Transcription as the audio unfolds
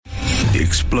The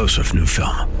explosive new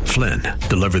film, Flynn,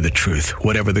 deliver the truth,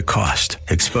 whatever the cost,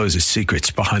 exposes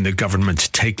secrets behind the government's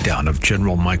takedown of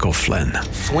General Michael Flynn.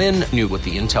 Flynn knew what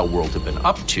the intel world had been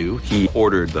up to. He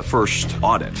ordered the first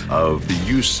audit of the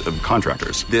use of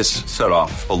contractors. This set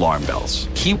off alarm bells.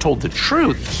 He told the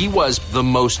truth. He was the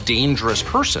most dangerous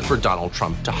person for Donald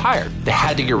Trump to hire. They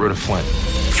had to get rid of Flynn.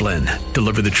 Flynn,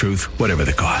 deliver the truth, whatever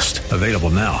the cost. Available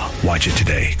now. Watch it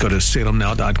today. Go to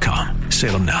salemnow.com.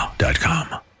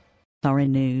 salemnow.com. Sorry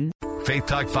News. Faith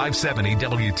Talk 570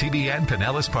 WTBN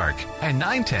Pinellas Park and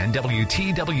 910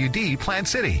 WTWD Plant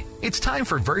City. It's time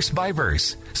for Verse by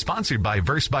Verse, sponsored by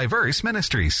Verse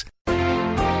Ministries. Do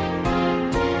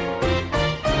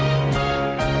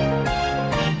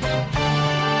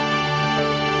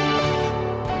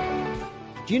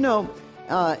you know,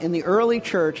 in the early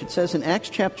church, it says in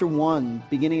Acts chapter 1,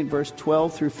 beginning in verse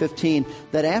 12 through 15,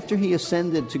 that after he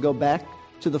ascended to go back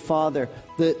to the Father,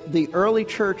 the early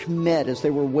church met as they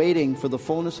were waiting for the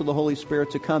fullness of the Holy Spirit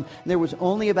to come. And there was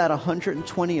only about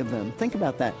 120 of them. Think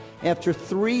about that. After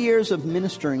 3 years of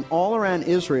ministering all around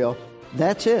Israel,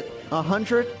 that's it,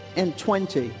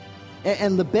 120.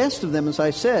 And the best of them, as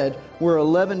I said, were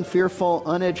 11 fearful,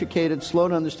 uneducated, slow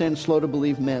to understand, slow to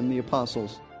believe men, the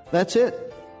apostles. That's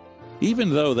it. Even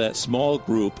though that small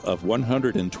group of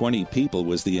 120 people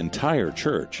was the entire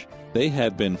church, they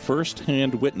had been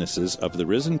first-hand witnesses of the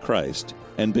risen Christ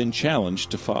and been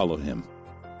challenged to follow him.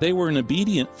 They were an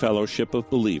obedient fellowship of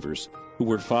believers who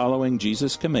were following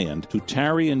Jesus' command to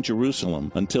tarry in Jerusalem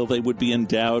until they would be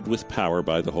endowed with power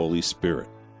by the Holy Spirit.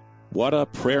 What a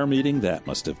prayer meeting that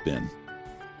must have been.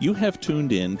 You have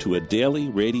tuned in to a daily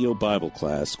radio Bible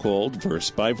class called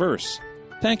Verse by Verse.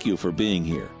 Thank you for being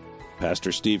here.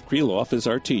 Pastor Steve Kreloff is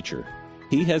our teacher.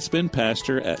 He has been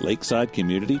pastor at Lakeside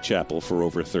Community Chapel for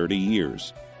over 30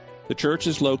 years. The church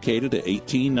is located at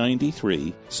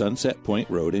 1893 Sunset Point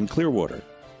Road in Clearwater.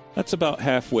 That's about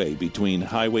halfway between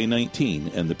Highway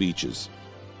 19 and the beaches.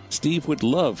 Steve would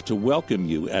love to welcome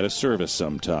you at a service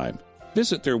sometime.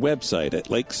 Visit their website at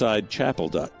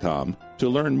lakesidechapel.com to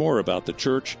learn more about the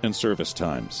church and service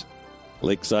times.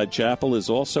 Lakeside Chapel is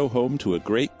also home to a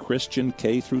great Christian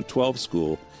K-12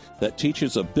 school that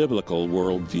teaches a biblical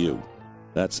worldview.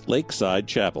 That's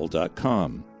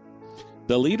lakesidechapel.com.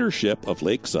 The leadership of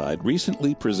Lakeside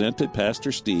recently presented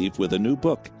Pastor Steve with a new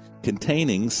book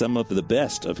containing some of the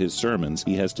best of his sermons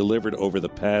he has delivered over the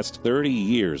past 30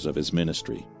 years of his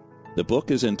ministry. The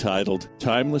book is entitled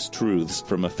Timeless Truths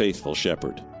from a Faithful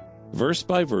Shepherd. Verse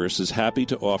by Verse is happy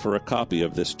to offer a copy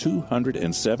of this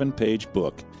 207-page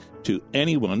book to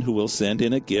anyone who will send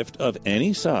in a gift of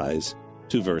any size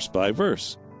to Verse by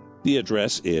Verse. The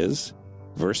address is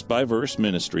Verse by Verse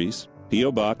Ministries,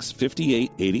 P.O. Box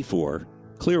 5884,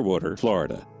 Clearwater,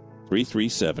 Florida,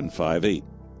 33758.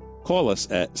 Call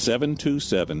us at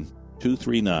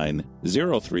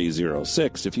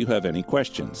 727-239-0306 if you have any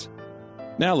questions.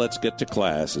 Now let's get to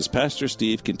class as Pastor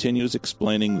Steve continues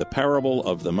explaining the parable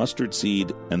of the mustard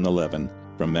seed and the leaven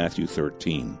from Matthew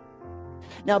 13.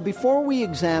 Now, before we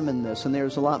examine this, and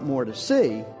there's a lot more to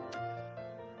see,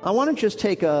 I want to just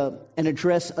take and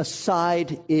address a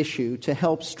side issue to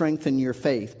help strengthen your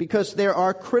faith, because there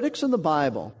are critics of the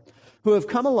Bible who have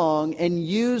come along and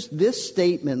used this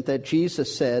statement that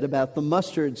Jesus said about the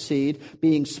mustard seed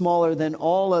being smaller than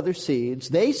all other seeds.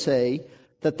 They say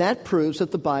that proves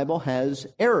that the Bible has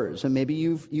errors, and maybe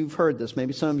you've heard this.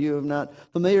 Maybe some of you are not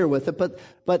familiar with it, but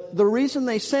the reason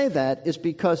they say that is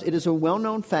because it is a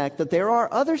well-known fact that there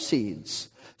are other seeds,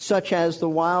 such as the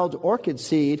wild orchid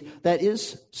seed, that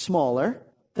is smaller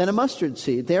than a mustard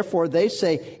seed. Therefore, they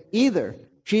say either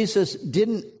Jesus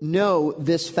didn't know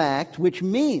this fact, which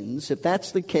means, if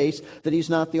that's the case, that he's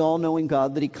not the all-knowing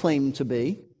God that he claimed to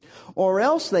be, or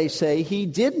else they say he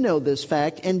did know this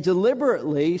fact and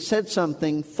deliberately said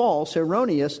something false,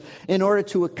 erroneous, in order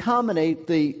to accommodate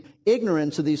the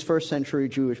ignorance of these first-century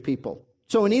Jewish people.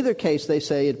 So in either case, they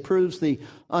say it proves the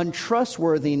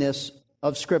untrustworthiness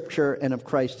of Scripture and of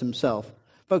Christ himself.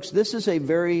 Folks, this is a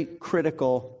very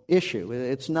critical issue.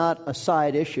 It's not a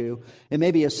side issue. It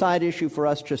may be a side issue for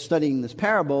us just studying this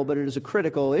parable, but it is a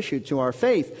critical issue to our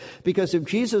faith, because if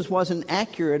Jesus wasn't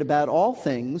accurate about all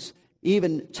things,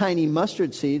 even tiny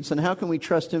mustard seeds, then how can we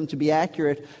trust him to be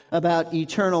accurate about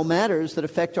eternal matters that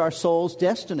affect our soul's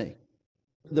destiny?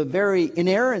 The very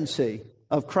inerrancy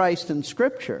of Christ and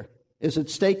Scripture is at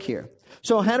stake here.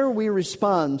 So how do we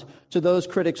respond to those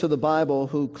critics of the Bible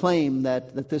who claim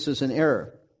that this is an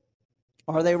error?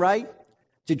 Are they right?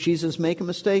 Did Jesus make a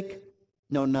mistake?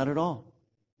 No, not at all.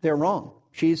 They're wrong.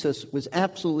 Jesus was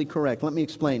absolutely correct. Let me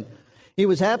explain. He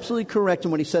was absolutely correct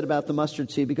in what he said about the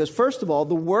mustard seed because, first of all,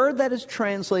 the word that is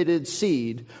translated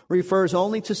seed refers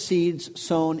only to seeds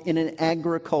sown in an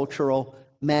agricultural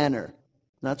manner.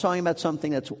 Not talking about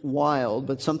something that's wild,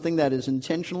 but something that is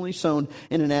intentionally sown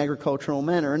in an agricultural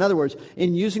manner. In other words,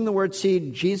 in using the word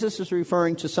seed, Jesus is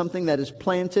referring to something that is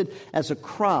planted as a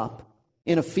crop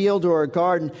in a field or a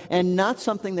garden and not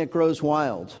something that grows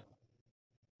wild.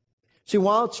 See,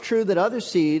 while it's true that other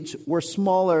seeds were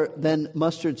smaller than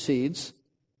mustard seeds,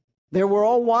 they were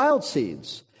all wild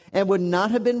seeds and would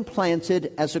not have been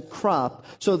planted as a crop.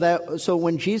 So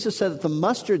when Jesus said that the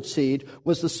mustard seed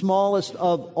was the smallest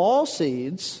of all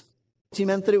seeds, he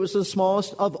meant that it was the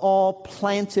smallest of all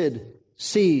planted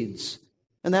seeds.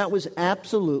 And that was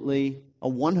absolutely a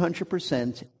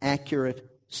 100% accurate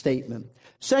statement.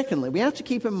 Secondly, we have to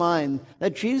keep in mind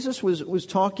that Jesus was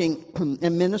talking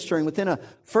and ministering within a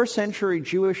first century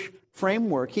Jewish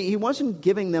framework. He wasn't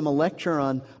giving them a lecture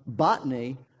on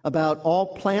botany about all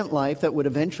plant life that would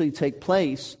eventually take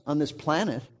place on this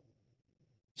planet.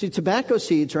 See, tobacco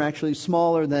seeds are actually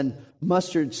smaller than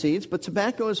mustard seeds, but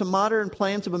tobacco is a modern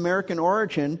plant of American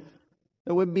origin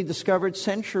that would be discovered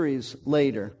centuries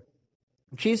later.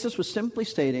 Jesus was simply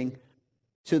stating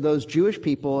to those Jewish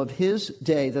people of his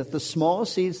day that the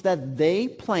smallest seeds that they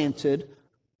planted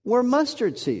were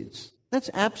mustard seeds. That's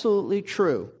absolutely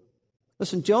true.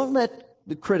 Listen, don't let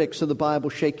the critics of the Bible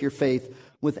shake your faith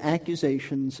with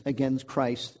accusations against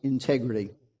Christ's integrity.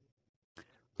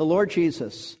 The Lord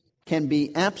Jesus can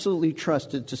be absolutely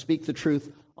trusted to speak the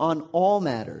truth on all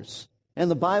matters,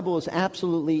 and the Bible is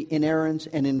absolutely inerrant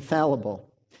and infallible,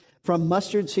 from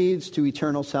mustard seeds to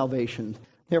eternal salvation.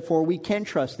 Therefore, we can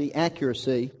trust the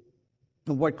accuracy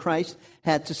of what Christ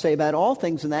had to say about all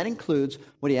things, and that includes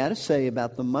what he had to say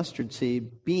about the mustard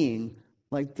seed being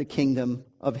like the kingdom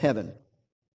of heaven.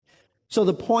 So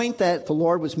the point that the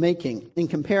Lord was making in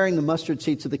comparing the mustard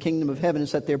seed to the kingdom of heaven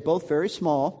is that they're both very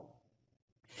small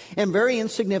and very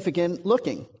insignificant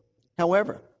looking.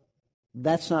 However,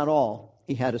 that's not all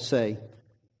he had to say,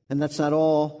 and that's not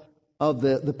all of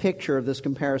the picture of this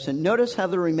comparison. Notice how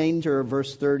the remainder of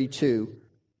verse 32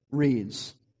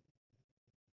 reads.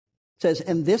 It says,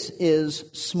 "And this is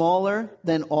smaller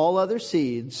than all other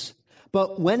seeds,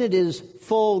 but when it is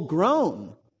full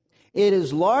grown, it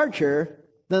is larger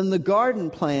than the garden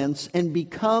plants and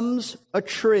becomes a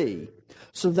tree,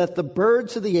 so that the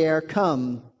birds of the air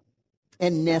come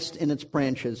and nest in its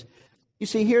branches." You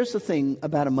see, here's the thing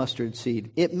about a mustard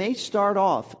seed. It may start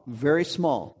off very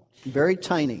small, very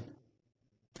tiny,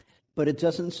 but it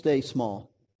doesn't stay small.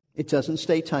 It doesn't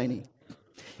stay tiny.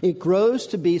 It grows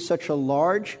to be such a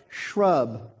large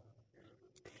shrub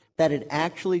that it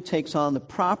actually takes on the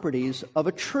properties of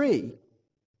a tree,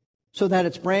 so that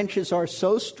its branches are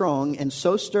so strong and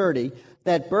so sturdy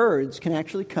that birds can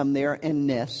actually come there and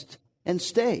nest and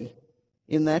stay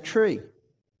in that tree.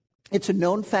 It's a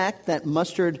known fact that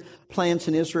mustard plants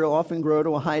in Israel often grow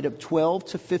to a height of 12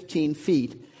 to 15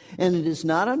 feet, and it is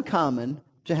not uncommon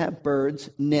to have birds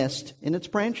nest in its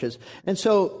branches. And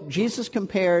so Jesus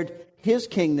compared his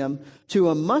kingdom to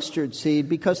a mustard seed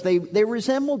because they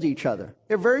resembled each other.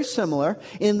 They're very similar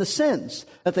in the sense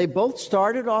that they both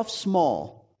started off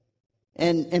small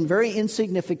and very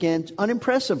insignificant,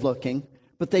 unimpressive looking,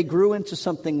 but they grew into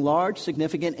something large,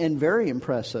 significant, and very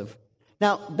impressive.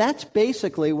 Now, that's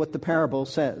basically what the parable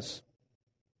says.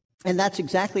 And that's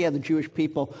exactly how the Jewish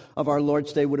people of our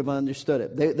Lord's day would have understood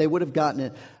it. They would have gotten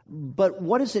it. But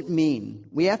what does it mean?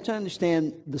 We have to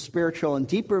understand the spiritual and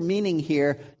deeper meaning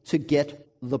here to get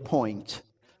the point.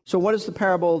 So what does the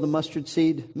parable of the mustard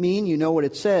seed mean? You know what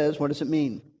it says. What does it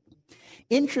mean?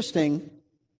 Interesting.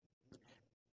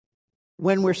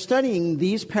 When we're studying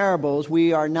these parables,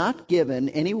 we are not given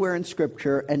anywhere in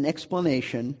Scripture an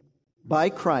explanation by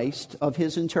Christ of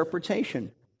his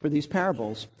interpretation for these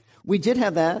parables. We did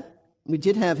have that. We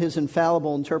did have his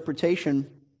infallible interpretation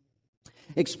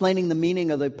explaining the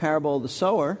meaning of the parable of the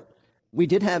sower. We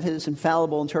did have his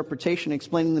infallible interpretation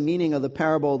explaining the meaning of the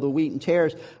parable of the wheat and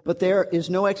tares, but there is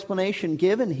no explanation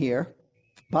given here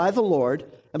by the Lord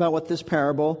about what this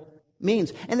parable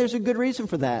means. And there's a good reason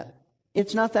for that.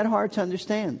 It's not that hard to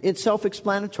understand. It's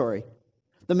self-explanatory.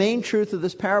 The main truth of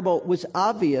this parable was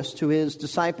obvious to his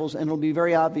disciples, and it'll be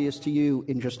very obvious to you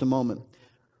in just a moment.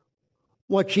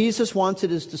 What Jesus wanted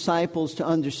his disciples to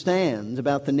understand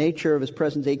about the nature of his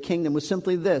present-day kingdom was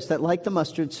simply this, that like the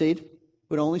mustard seed, it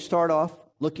would only start off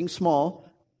looking small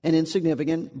and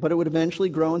insignificant, but it would eventually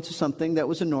grow into something that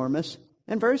was enormous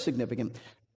and very significant.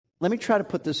 Let me try to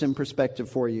put this in perspective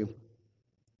for you.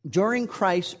 During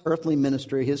Christ's earthly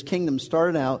ministry, his kingdom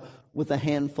started out with a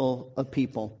handful of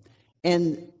people,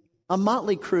 and a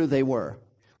motley crew they were.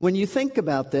 When you think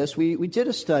about this, we did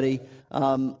a study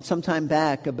some time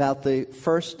back about the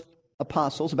first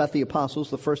apostles,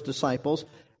 the first disciples.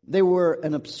 They were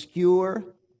an obscure,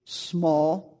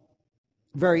 small,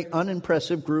 very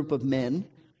unimpressive group of men,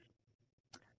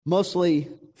 mostly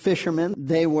fishermen.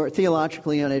 They were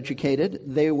theologically uneducated.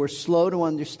 They were slow to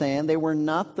understand. They were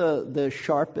not the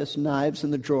sharpest knives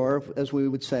in the drawer, as we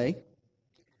would say.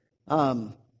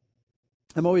 I'm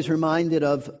always reminded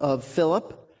of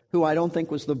Philip, who I don't think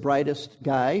was the brightest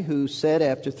guy, who said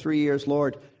after 3 years,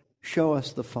 "Lord, show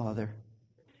us the Father."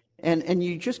 And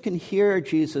you just can hear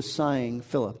Jesus sighing,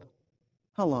 "Philip,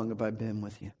 how long have I been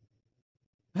with you?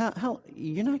 How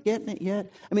you're not getting it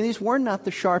yet?" I mean, these were not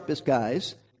the sharpest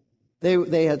guys.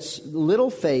 They had little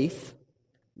faith.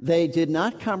 They did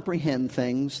not comprehend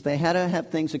things. They had to have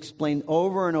things explained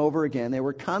over and over again. They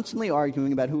were constantly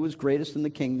arguing about who was greatest in the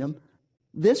kingdom.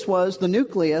 This was the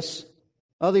nucleus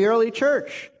of the early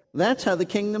church. That's how the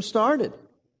kingdom started.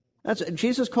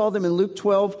 Jesus called them in Luke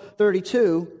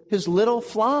 12:32 his little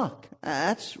flock.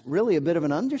 That's really a bit of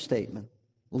an understatement.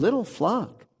 Little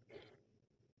flock.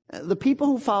 The people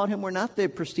who followed him were not the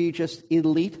prestigious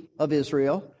elite of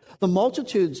Israel. The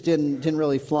multitudes didn't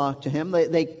really flock to him.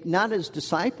 They not as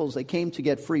disciples. They came to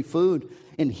get free food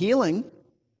and healing,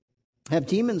 have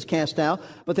demons cast out,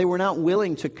 but they were not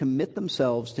willing to commit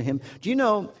themselves to him. Do you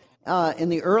know, in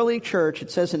the early church,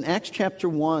 it says in Acts chapter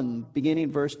 1,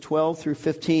 beginning verse 12 through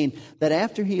 15, that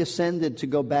after he ascended to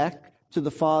go back to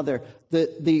the Father,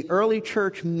 the early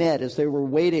church met as they were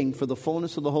waiting for the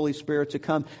fullness of the Holy Spirit to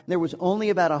come. There was only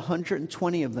about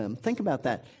 120 of them. Think about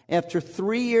that. After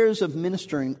 3 years of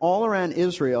ministering all around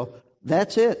Israel,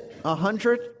 that's it,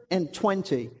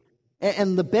 120.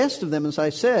 And the best of them, as I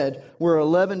said, were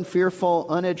 11 fearful,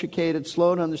 uneducated,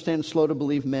 slow to understand, slow to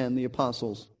believe men, the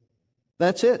apostles.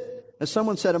 That's it. As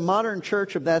someone said, a modern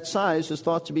church of that size is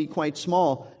thought to be quite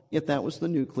small, yet that was the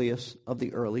nucleus of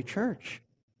the early church.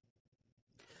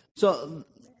 So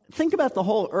think about the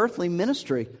whole earthly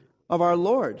ministry of our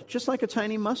Lord, just like a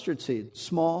tiny mustard seed,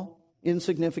 small,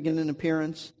 insignificant in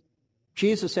appearance.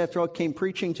 Jesus, after all, came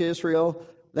preaching to Israel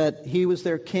that he was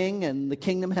their king and the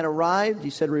kingdom had arrived. He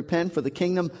said, "Repent, for the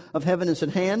kingdom of heaven is at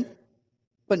hand."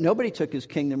 But nobody took his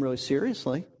kingdom really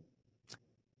seriously.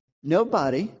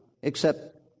 Nobody,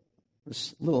 except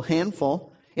this little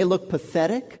handful. It looked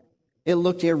pathetic. It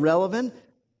looked irrelevant.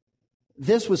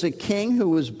 This was a king who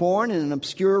was born in an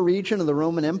obscure region of the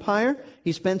Roman Empire.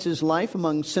 He spent his life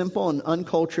among simple and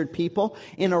uncultured people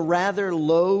in a rather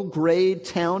low-grade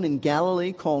town in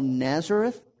Galilee called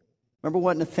Nazareth. Remember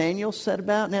what Nathanael said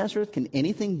about Nazareth? Can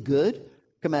anything good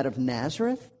come out of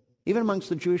Nazareth? Even amongst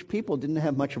the Jewish people, it didn't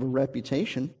have much of a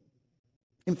reputation.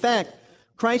 In fact,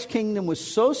 Christ's kingdom was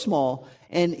so small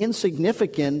and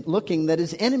insignificant looking that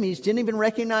his enemies didn't even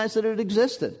recognize that it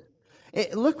existed.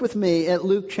 Look with me at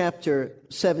Luke chapter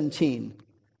 17.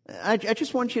 I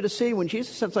just want you to see when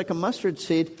Jesus said it's like a mustard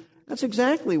seed, that's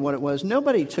exactly what it was.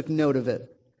 Nobody took note of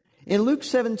it. In Luke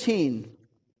 17,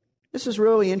 this is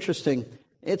really interesting.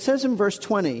 It says in verse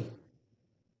 20,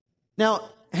 "Now,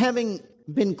 having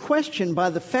been questioned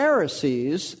by the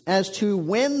Pharisees as to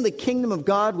when the kingdom of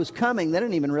God was coming," they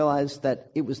didn't even realize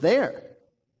that it was there.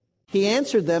 "He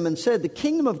answered them and said, 'The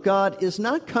kingdom of God is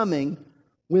not coming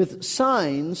with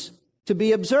signs to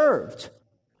be observed,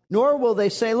 nor will they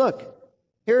say, look,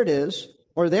 here it is,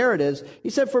 or there it is.' He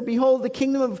said, 'For behold, the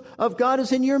kingdom of God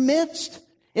is in your midst.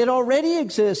 It already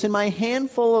exists in my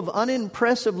handful of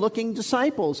unimpressive-looking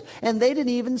disciples,' and they didn't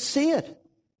even see it."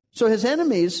 So his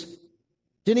enemies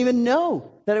didn't even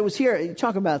know that it was here. You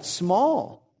talk about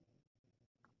small.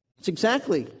 It's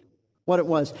exactly what it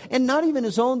was. And not even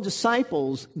his own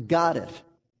disciples got it.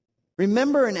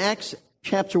 Remember in Acts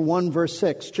chapter 1, verse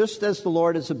 6, just as the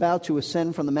Lord is about to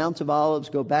ascend from the Mount of Olives,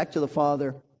 go back to the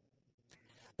Father,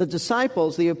 the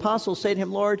disciples, the apostles, say to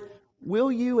him, "Lord,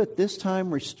 will you at this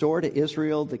time restore to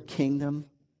Israel the kingdom?"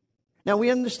 Now,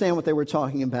 we understand what they were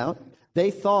talking about.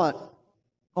 They thought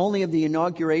only of the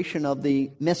inauguration of the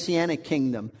Messianic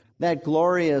kingdom, that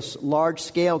glorious,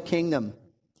 large-scale kingdom.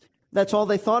 That's all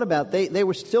they thought about. They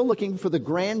were still looking for the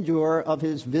grandeur of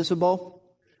his visible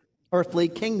earthly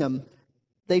kingdom.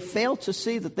 They failed to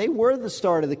see that they were the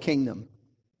start of the kingdom.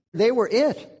 They were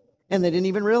it, and they didn't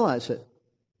even realize it.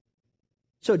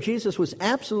 So Jesus was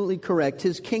absolutely correct.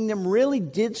 His kingdom really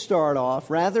did start off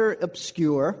rather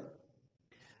obscure,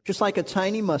 just like a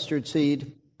tiny mustard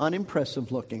seed,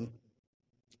 unimpressive looking.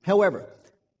 However,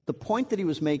 the point that he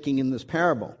was making in this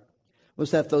parable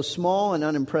was that though small and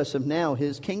unimpressive now,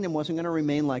 his kingdom wasn't going to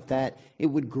remain like that. It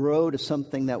would grow to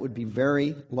something that would be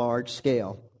very large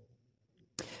scale.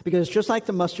 Because just like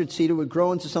the mustard seed, it would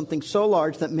grow into something so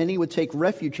large that many would take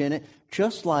refuge in it,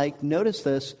 just like, notice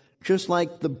this, just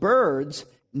like the birds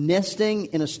nesting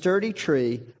in a sturdy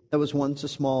tree that was once a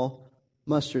small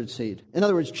mustard seed. In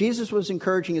other words, Jesus was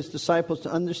encouraging his disciples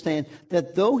to understand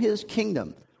that though his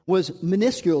kingdom was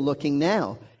minuscule looking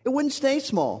now, it wouldn't stay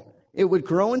small. It would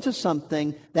grow into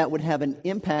something that would have an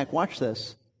impact, watch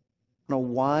this, on a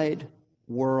wide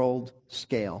world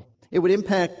scale. It would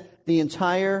impact the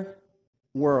entire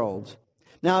world.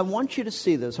 Now, I want you to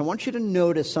see this. I want you to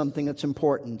notice something that's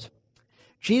important.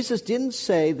 Jesus didn't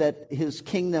say that his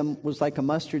kingdom was like a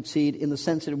mustard seed in the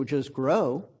sense that it would just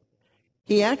grow.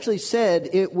 He actually said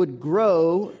it would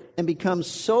grow and become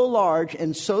so large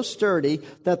and so sturdy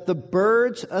that the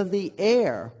birds of the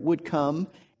air would come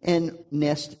and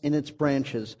nest in its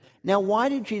branches. Now, why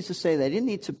did Jesus say that? He didn't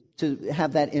need to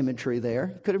have that imagery there.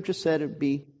 He could have just said it would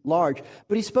be large.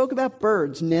 But he spoke about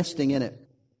birds nesting in it.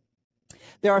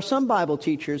 There are some Bible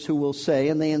teachers who will say,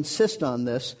 and they insist on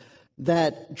this,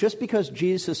 that just because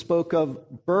Jesus spoke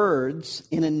of birds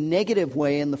in a negative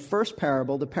way in the first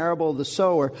parable, the parable of the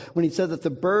sower, when he said that the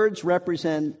birds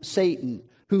represent Satan,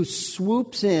 who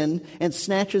swoops in and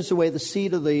snatches away the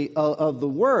seed of the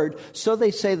word, so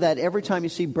they say that every time you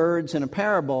see birds in a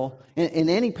parable, in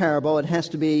any parable, it has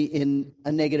to be in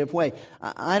a negative way.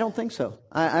 I don't think so.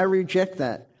 I reject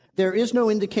that. There is no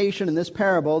indication in this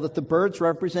parable that the birds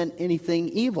represent anything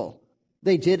evil.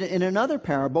 They did it in another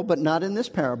parable, but not in this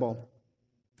parable.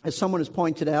 As someone has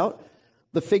pointed out,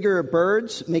 the figure of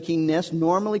birds making nests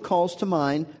normally calls to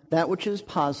mind that which is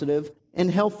positive and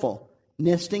helpful.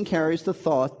 Nesting carries the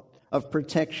thought of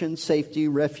protection, safety,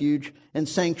 refuge, and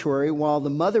sanctuary, while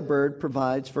the mother bird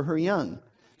provides for her young.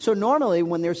 So normally,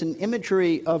 when there's an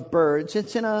imagery of birds,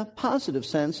 it's in a positive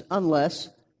sense, unless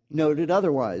noted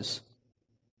otherwise.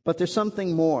 But there's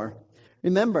something more.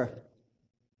 Remember,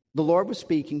 the Lord was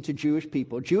speaking to Jewish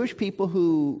people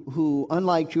who,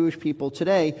 unlike Jewish people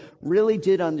today, really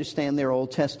did understand their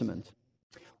Old Testament.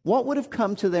 What would have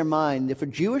come to their mind if a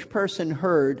Jewish person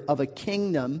heard of a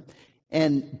kingdom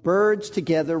and birds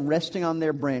together resting on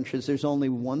their branches? There's only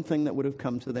one thing that would have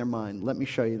come to their mind. Let me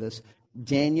show you this.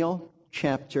 Daniel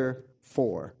chapter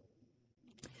 4.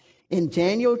 In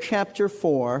Daniel chapter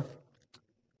 4,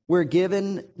 we're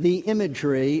given the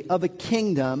imagery of a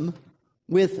kingdom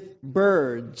with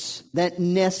birds that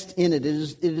nest in it.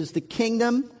 It is the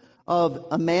kingdom of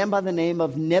a man by the name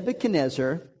of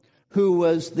Nebuchadnezzar, who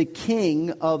was the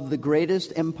king of the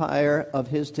greatest empire of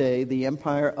his day, the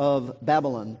empire of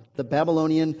Babylon, the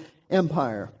Babylonian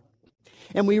Empire.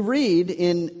 And we read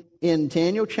in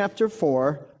Daniel chapter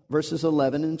 4, verses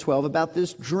 11 and 12, about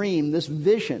this dream, this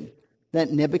vision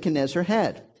that Nebuchadnezzar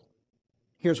had.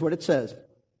 Here's what it says.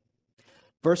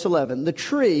 Verse 11, the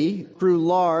tree grew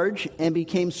large and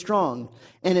became strong,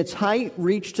 and its height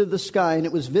reached to the sky, and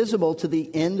it was visible to the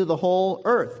end of the whole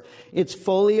earth. Its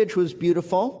foliage was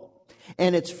beautiful,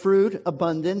 and its fruit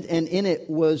abundant, and in it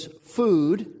was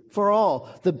food for all.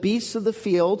 The beasts of the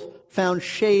field found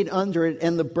shade under it,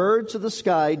 and the birds of the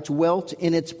sky dwelt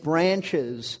in its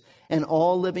branches, and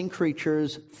all living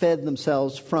creatures fed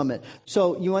themselves from it.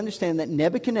 So you understand that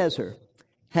Nebuchadnezzar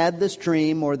had this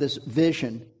dream or this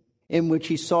vision in which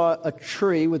he saw a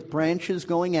tree with branches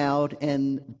going out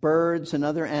and birds and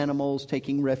other animals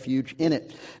taking refuge in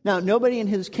it. Now, nobody in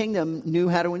his kingdom knew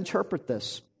how to interpret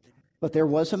this, but there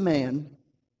was a man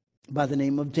by the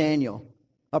name of Daniel,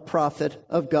 a prophet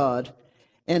of God.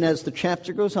 And as the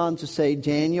chapter goes on to say,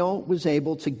 Daniel was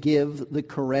able to give the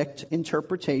correct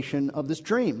interpretation of this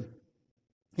dream.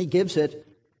 He gives it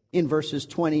in verses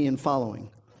 20 and following.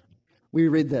 We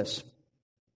read this.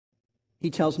 He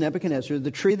tells Nebuchadnezzar,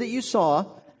 the tree that you saw,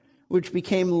 which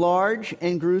became large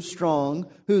and grew strong,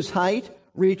 whose height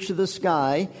reached to the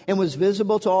sky and was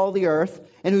visible to all the earth,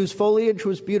 and whose foliage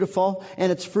was beautiful,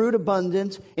 and its fruit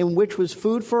abundant, in which was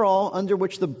food for all, under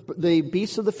which the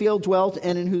beasts of the field dwelt,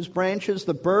 and in whose branches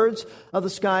the birds of the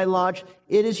sky lodged.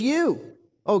 It is you,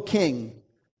 O king,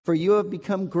 for you have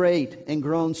become great and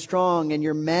grown strong, and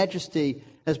your majesty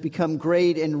has become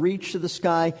great and reached to the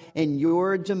sky, and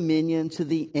your dominion to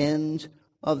the end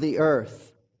of the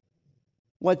earth.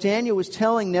 What Daniel was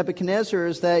telling Nebuchadnezzar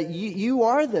is that you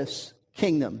are this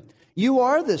kingdom. You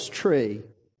are this tree.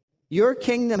 Your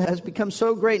kingdom has become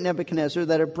so great, Nebuchadnezzar,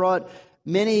 that it brought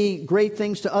many great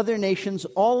things to other nations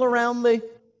all around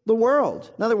the world.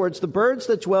 In other words, the birds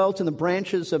that dwelt in the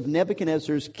branches of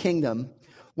Nebuchadnezzar's kingdom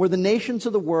were the nations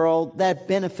of the world that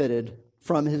benefited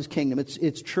from his kingdom.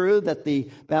 It's true that the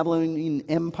Babylonian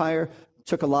Empire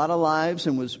took a lot of lives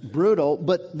and was brutal,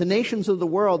 but the nations of the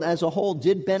world as a whole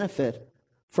did benefit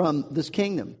from this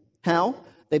kingdom. How?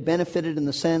 They benefited in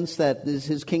the sense that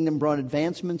his kingdom brought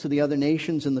advancement to the other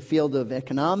nations in the field of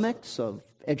economics, of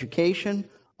education,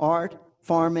 art,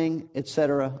 farming,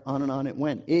 etc. On and on it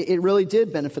went. It really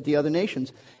did benefit the other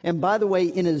nations. And by the way,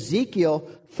 in Ezekiel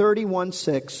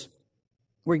 31:6,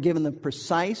 we're given the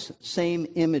precise same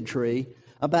imagery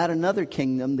about another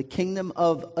kingdom, the kingdom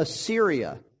of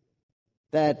Assyria,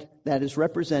 that is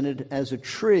represented as a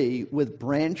tree with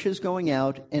branches going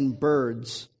out and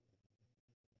birds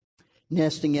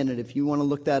nesting in it. If you want to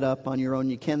look that up on your own,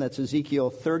 you can. That's Ezekiel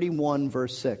 31,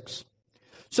 verse 6.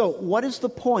 So what is the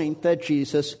point that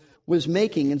Jesus was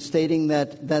making in stating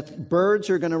that birds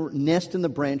are going to nest in the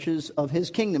branches of his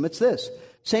kingdom? It's this.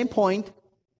 Same point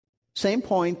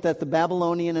that the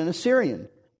Babylonian and Assyrian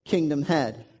kingdom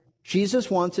had.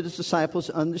 Jesus wanted his disciples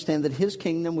to understand that his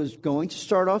kingdom was going to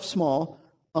start off small,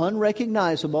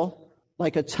 unrecognizable,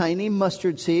 like a tiny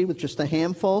mustard seed with just a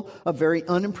handful of very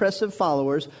unimpressive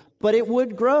followers, but it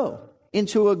would grow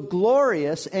into a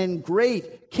glorious and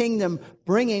great kingdom,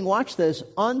 bringing, watch this,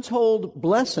 untold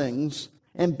blessings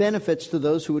and benefits to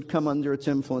those who would come under its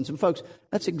influence. And folks,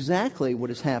 that's exactly what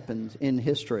has happened in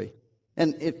history.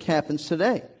 And it happens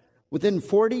today. Within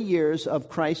 40 years of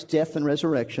Christ's death and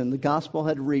resurrection, the gospel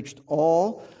had reached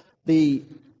all the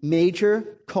major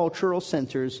cultural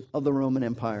centers of the Roman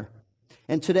Empire.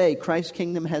 And today, Christ's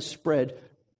kingdom has spread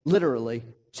literally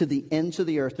to the ends of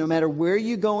the earth. No matter where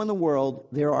you go in the world,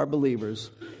 there are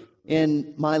believers.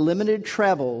 In my limited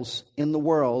travels in the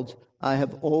world, I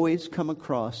have always come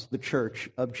across the Church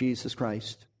of Jesus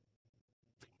Christ.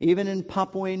 Even in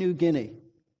Papua New Guinea,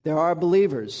 there are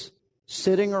believers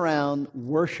sitting around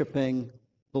worshiping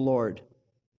the Lord,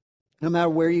 no matter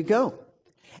where you go.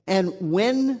 And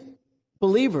when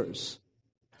believers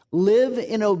live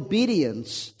in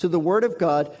obedience to the Word of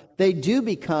God, they do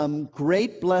become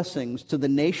great blessings to the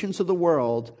nations of the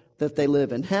world that they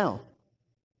live in. How?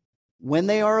 When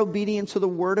they are obedient to the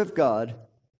Word of God,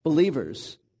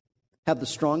 believers have the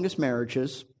strongest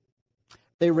marriages.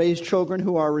 They raise children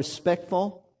who are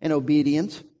respectful and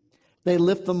obedient. They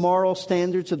lift the moral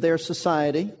standards of their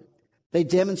society. They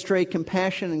demonstrate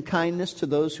compassion and kindness to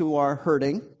those who are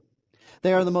hurting.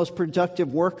 They are the most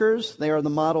productive workers. They are the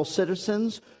model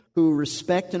citizens who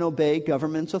respect and obey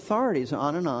government's authorities,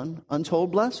 on and on,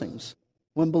 untold blessings.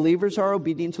 When believers are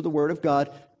obedient to the Word of God,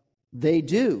 they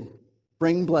do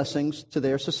bring blessings to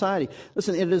their society.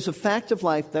 Listen, it is a fact of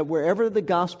life that wherever the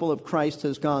gospel of Christ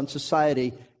has gone,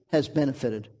 society has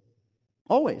benefited.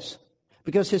 Always.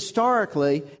 Because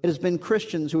historically, it has been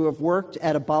Christians who have worked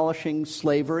at abolishing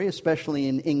slavery, especially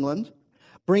in England,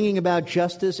 bringing about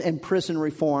justice and prison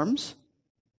reforms,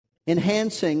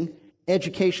 enhancing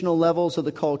educational levels of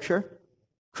the culture.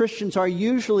 Christians are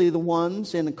usually the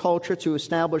ones in the culture to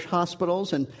establish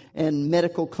hospitals and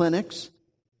medical clinics.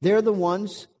 They're the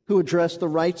ones who address the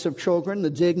rights of children, the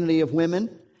dignity of women,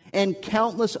 and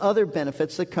countless other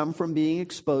benefits that come from being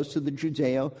exposed to the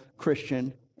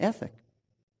Judeo-Christian ethic.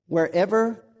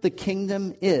 Wherever the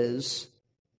kingdom is,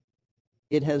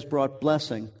 it has brought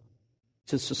blessing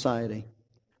to society.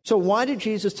 So why did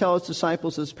Jesus tell his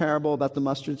disciples this parable about the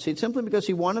mustard seed? Simply because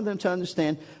he wanted them to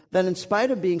understand that in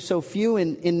spite of being so few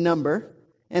in number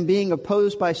and being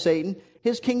opposed by Satan,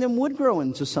 his kingdom would grow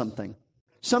into something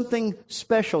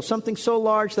special, something so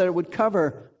large that it would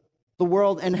cover the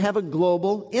world and have a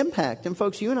global impact. And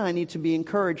folks, you and I need to be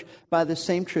encouraged by the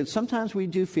same truth. Sometimes we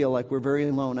do feel like we're very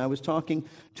alone. I was talking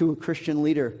to a Christian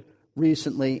leader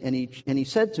recently, and he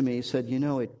said to me, he said,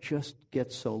 it just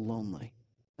gets so lonely.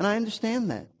 And I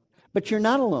understand that. But you're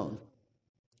not alone.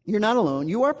 You're not alone.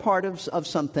 You are part of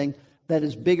something that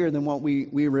is bigger than what we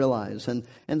realize.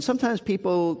 And sometimes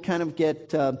people kind of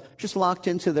get just locked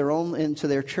into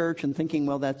their church and thinking,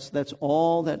 well, that's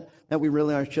all that we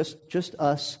really are, just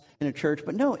us in a church.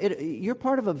 But no, you're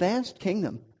part of a vast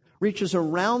kingdom, reaches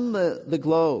around the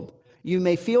globe. You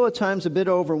may feel at times a bit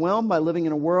overwhelmed by living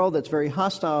in a world that's very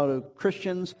hostile to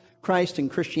Christians, Christ, and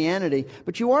Christianity,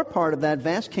 but you are part of that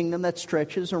vast kingdom that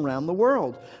stretches around the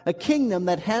world, a kingdom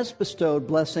that has bestowed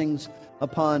blessings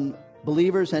upon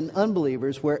believers and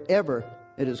unbelievers wherever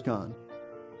it has gone.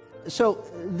 So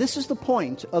this is the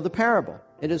point of the parable.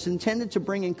 It is intended to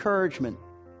bring encouragement.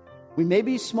 We may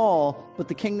be small, but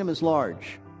the kingdom is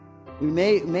large. We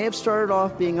may have started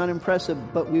off being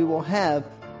unimpressive, but we will have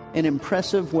an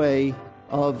impressive way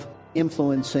of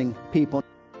influencing people.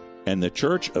 And the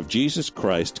Church of Jesus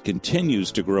Christ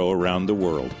continues to grow around the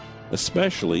world,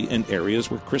 especially in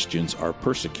areas where Christians are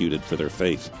persecuted for their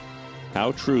faith.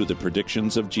 How true the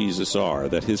predictions of Jesus are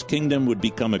that his kingdom would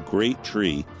become a great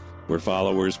tree where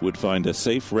followers would find a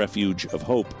safe refuge of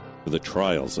hope for the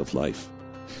trials of life.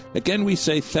 Again, we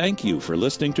say thank you for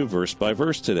listening to Verse by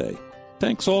Verse today.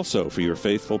 Thanks also for your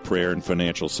faithful prayer and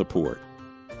financial support.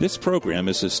 This program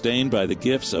is sustained by the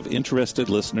gifts of interested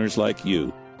listeners like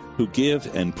you who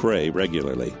give and pray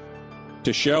regularly.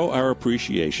 To show our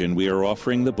appreciation, we are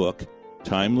offering the book,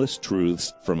 Timeless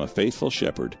Truths from a Faithful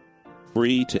Shepherd,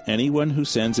 free to anyone who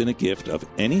sends in a gift of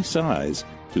any size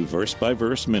to Verse by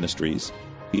Verse Ministries,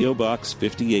 P.O. Box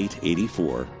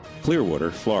 5884, Clearwater,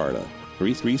 Florida,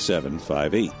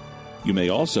 33758. You may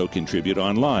also contribute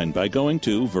online by going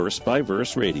to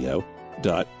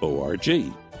versebyverseradio.org.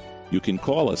 You can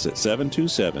call us at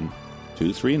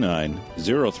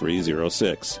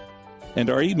 727-239-0306. And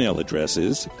our email address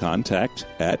is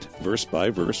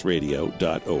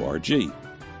contact@versebyverseradio.org.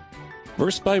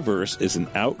 Verse by Verse is an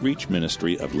outreach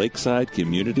ministry of Lakeside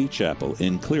Community Chapel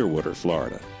in Clearwater,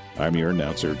 Florida. I'm your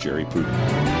announcer, Jerry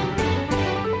Pruden.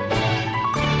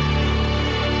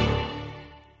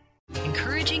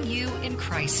 Encouraging you in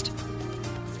Christ.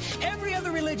 Every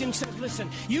other religion says, listen,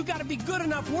 you got to be good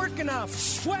enough, work enough,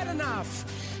 sweat enough.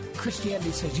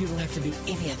 Christianity says you don't have to do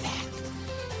any of that.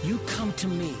 You come to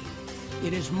me.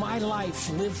 It is my life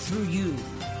lived through you.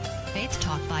 Faith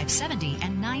Talk 570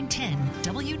 and 910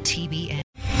 WTBN.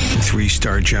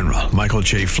 3-star General Michael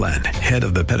J. Flynn, head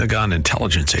of the Pentagon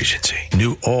Intelligence Agency,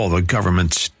 knew all the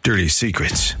government's dirty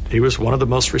secrets. He was one of the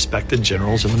most respected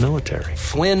generals in the military.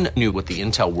 Flynn knew what the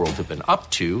intel world had been up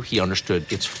to. He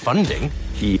understood its funding.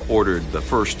 He ordered the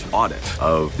first audit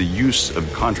of the use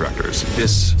of contractors.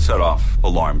 This set off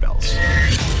alarm bells.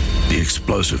 The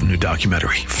explosive new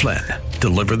documentary, Flynn,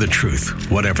 Deliver the Truth,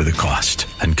 Whatever the Cost,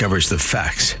 uncovers the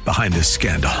facts behind this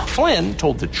scandal. Flynn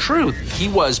told the truth. He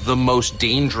was the most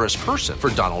dangerous person for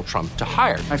Donald Trump to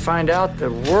hire. I find out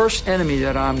the worst enemy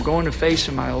that I'm going to face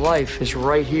in my life is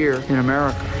right here in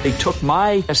America. They took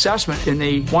my assessment and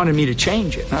they wanted me to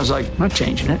change it. And I was like, I'm not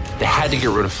changing it. They had to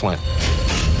get rid of Flynn.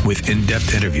 With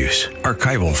in-depth interviews,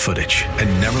 archival footage,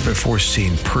 and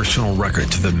never-before-seen personal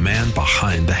records of the man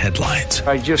behind the headlines.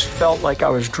 I just felt like I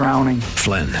was drowning.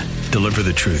 Flynn, Deliver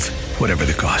the Truth, Whatever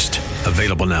the Cost.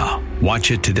 Available now.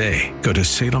 Watch it today. Go to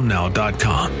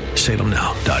salemnow.com.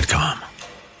 salemnow.com.